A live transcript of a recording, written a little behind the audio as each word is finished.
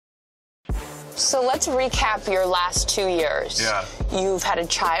So let's recap your last 2 years. Yeah. You've had a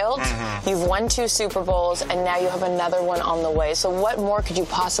child, you've won 2 Super Bowls, and now you have another one on the way. So what more could you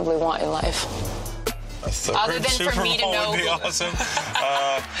possibly want in life? A third Other than Super for me to Bowl know would be awesome.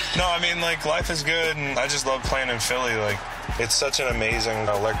 No, I mean, like, life is good, and I just love playing in Philly. Like, it's such an amazing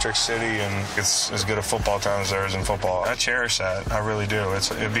electric city, and it's as good a football town as there is in football. I cherish that. I really do.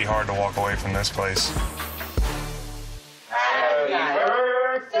 It'd be hard to walk away from this place. Happy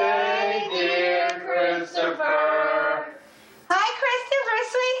birthday, dear Christopher. Hi, Christopher,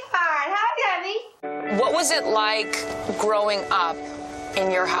 sweetheart. Hi, Debbie. What was it like growing up in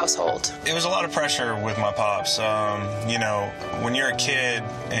your household? It was a lot of pressure with my pops. You know, when you're a kid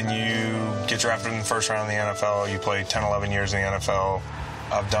and you get drafted in the first round of the NFL, you play 10, 11 years in the NFL.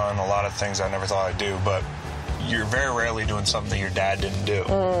 I've done a lot of things I never thought I'd do, but you're very rarely doing something that your dad didn't do.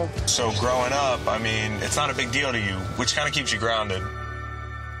 So growing up, I mean, it's not a big deal to you, which kind of keeps you grounded.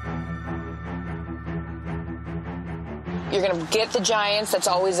 You're going to get the Giants. That's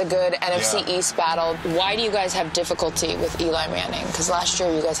always a good NFC East battle. Why do you guys have difficulty with Eli Manning? Because last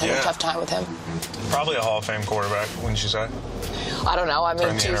year you guys had a tough time with him. Probably a Hall of Fame quarterback, wouldn't you say? I don't know. I mean,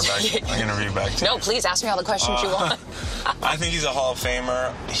 interview back to you. No, please ask me all the questions you want. I think he's a Hall of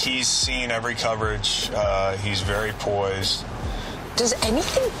Famer. He's seen every coverage. He's very poised. Does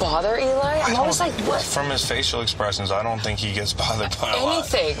anything bother Eli? I'm always like, what? From his facial expressions, I don't think he gets bothered by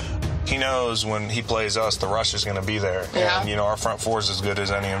anything. A lot. He knows when he plays us, the rush is going to be there. Yeah. And, you know, our front four is as good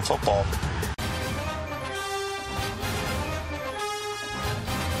as any in football.